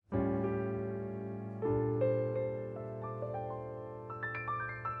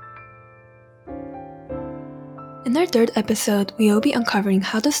In our third episode, we will be uncovering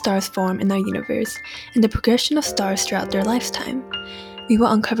how the stars form in our universe and the progression of stars throughout their lifetime. We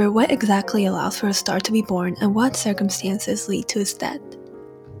will uncover what exactly allows for a star to be born and what circumstances lead to its death.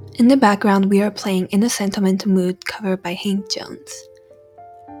 In the background, we are playing In a Sentimental Mood covered by Hank Jones.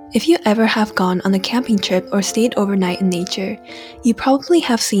 If you ever have gone on a camping trip or stayed overnight in nature, you probably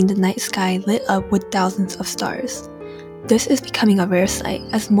have seen the night sky lit up with thousands of stars. This is becoming a rare sight.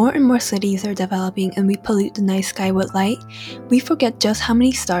 As more and more cities are developing and we pollute the night sky with light, we forget just how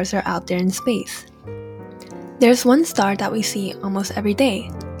many stars are out there in space. There's one star that we see almost every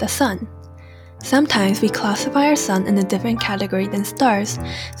day, the sun. Sometimes we classify our sun in a different category than stars,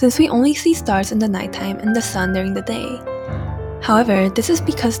 since we only see stars in the nighttime and the sun during the day. However, this is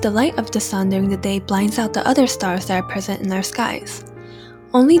because the light of the sun during the day blinds out the other stars that are present in our skies.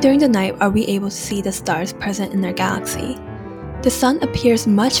 Only during the night are we able to see the stars present in our galaxy. The sun appears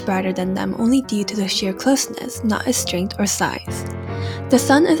much brighter than them only due to the sheer closeness, not its strength or size. The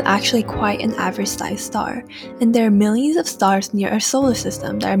sun is actually quite an average-sized star, and there are millions of stars near our solar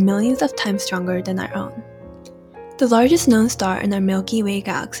system that are millions of times stronger than our own. The largest known star in our Milky Way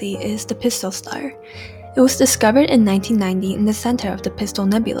galaxy is the Pistol star. It was discovered in 1990 in the center of the Pistol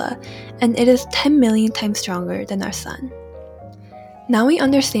Nebula, and it is 10 million times stronger than our sun. Now we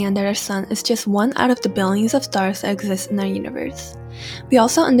understand that our sun is just one out of the billions of stars that exist in our universe. We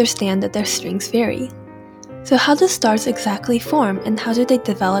also understand that their strengths vary. So how do stars exactly form, and how do they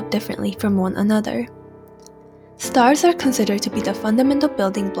develop differently from one another? Stars are considered to be the fundamental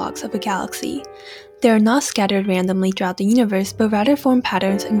building blocks of a galaxy. They are not scattered randomly throughout the universe, but rather form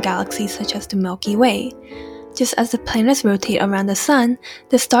patterns in galaxies such as the Milky Way. Just as the planets rotate around the sun,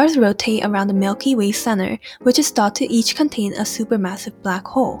 the stars rotate around the Milky Way center, which is thought to each contain a supermassive black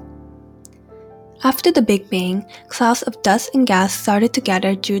hole. After the Big Bang, clouds of dust and gas started to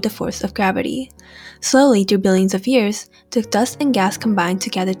gather due to the force of gravity. Slowly, through billions of years, the dust and gas combined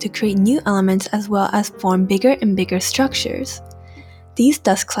together to create new elements as well as form bigger and bigger structures. These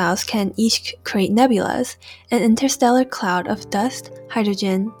dust clouds can each create nebulas, an interstellar cloud of dust,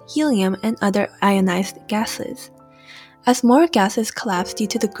 hydrogen, helium, and other ionized gases. As more gases collapse due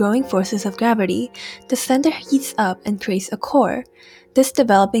to the growing forces of gravity, the center heats up and creates a core. This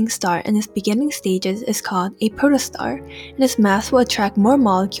developing star in its beginning stages is called a protostar, and its mass will attract more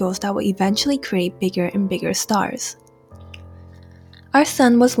molecules that will eventually create bigger and bigger stars. Our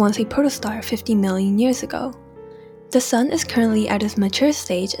sun was once a protostar 50 million years ago. The sun is currently at its mature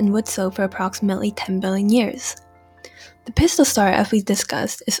stage and would so for approximately 10 billion years. The Pistol star, as we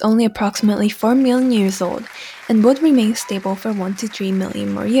discussed, is only approximately 4 million years old and would remain stable for 1 to 3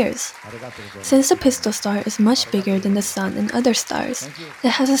 million more years. Since the Pistol star is much bigger than the sun and other stars, it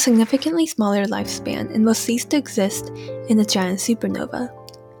has a significantly smaller lifespan and will cease to exist in a giant supernova.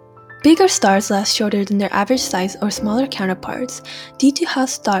 Bigger stars last shorter than their average size or smaller counterparts due to how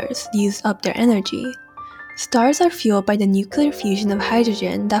stars use up their energy. Stars are fueled by the nuclear fusion of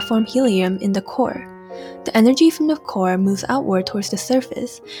hydrogen that form helium in the core. The energy from the core moves outward towards the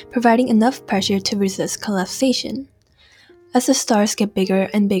surface, providing enough pressure to resist collapsation. As the stars get bigger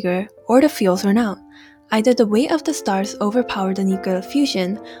and bigger, or the fuels run out, either the weight of the stars overpower the nuclear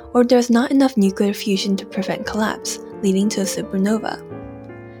fusion, or there's not enough nuclear fusion to prevent collapse, leading to a supernova.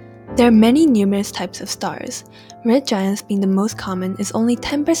 There are many numerous types of stars. Red giants being the most common is only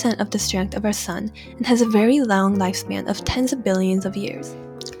 10% of the strength of our sun and has a very long lifespan of tens of billions of years.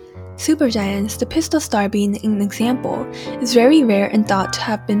 Supergiants, the Pistol star being an example, is very rare and thought to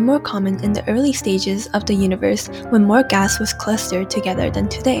have been more common in the early stages of the universe when more gas was clustered together than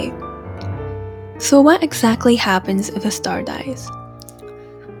today. So what exactly happens if a star dies?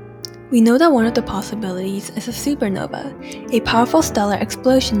 We know that one of the possibilities is a supernova, a powerful stellar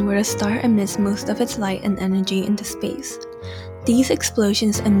explosion where a star emits most of its light and energy into space. These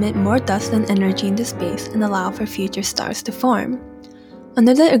explosions emit more dust and energy into space and allow for future stars to form.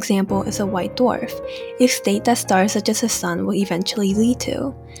 Another example is a white dwarf, a state that stars such as the sun will eventually lead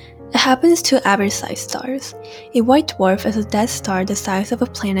to. It happens to average-sized stars. A white dwarf is a dead star the size of a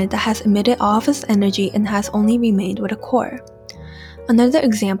planet that has emitted all of its energy and has only remained with a core. Another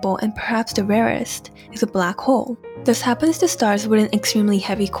example, and perhaps the rarest, is a black hole. This happens to stars with an extremely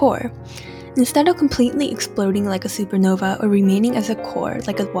heavy core. Instead of completely exploding like a supernova or remaining as a core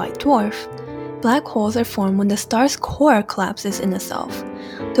like a white dwarf, black holes are formed when the star's core collapses in itself.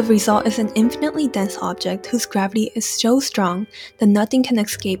 The result is an infinitely dense object whose gravity is so strong that nothing can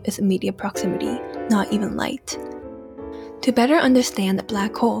escape its immediate proximity, not even light. To better understand a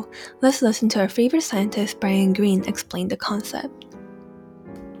black hole, let's listen to our favorite scientist Brian Greene explain the concept.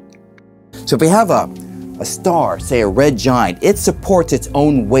 So if we have a star, say a red giant, it supports its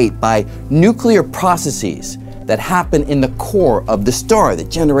own weight by nuclear processes that happen in the core of the star that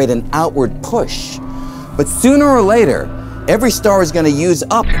generate an outward push. But sooner or later, every star is going to use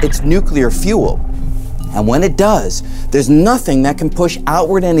up its nuclear fuel. And when it does, there's nothing that can push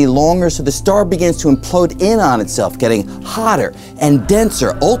outward any longer, so the star begins to implode in on itself, getting hotter and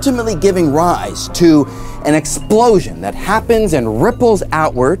denser, ultimately giving rise to an explosion that happens and ripples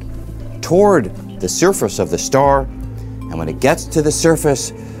outward toward the surface of the star. And when it gets to the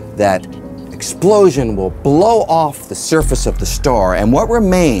surface, that explosion will blow off the surface of the star, and what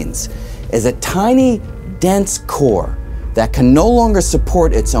remains is a tiny, dense core that can no longer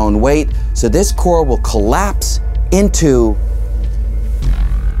support its own weight, so this core will collapse into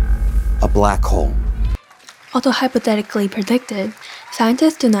a black hole. Although hypothetically predicted,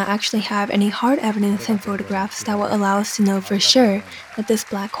 scientists do not actually have any hard evidence and photographs that will allow us to know for sure that this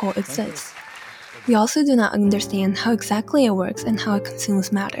black hole exists. We also do not understand how exactly it works and how it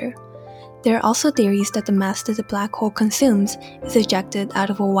consumes matter. There are also theories that the mass that the black hole consumes is ejected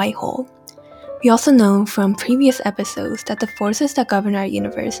out of a white hole. We also know from previous episodes that the forces that govern our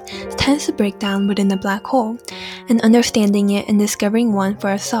universe tends to break down within the black hole, and understanding it and discovering one for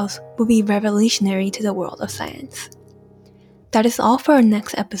ourselves will be revolutionary to the world of science. That is all for our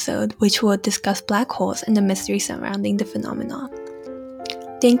next episode, which will discuss black holes and the mystery surrounding the phenomenon.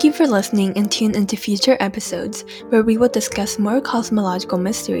 Thank you for listening, and tune into future episodes where we will discuss more cosmological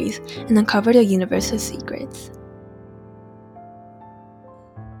mysteries and uncover the universe's secrets.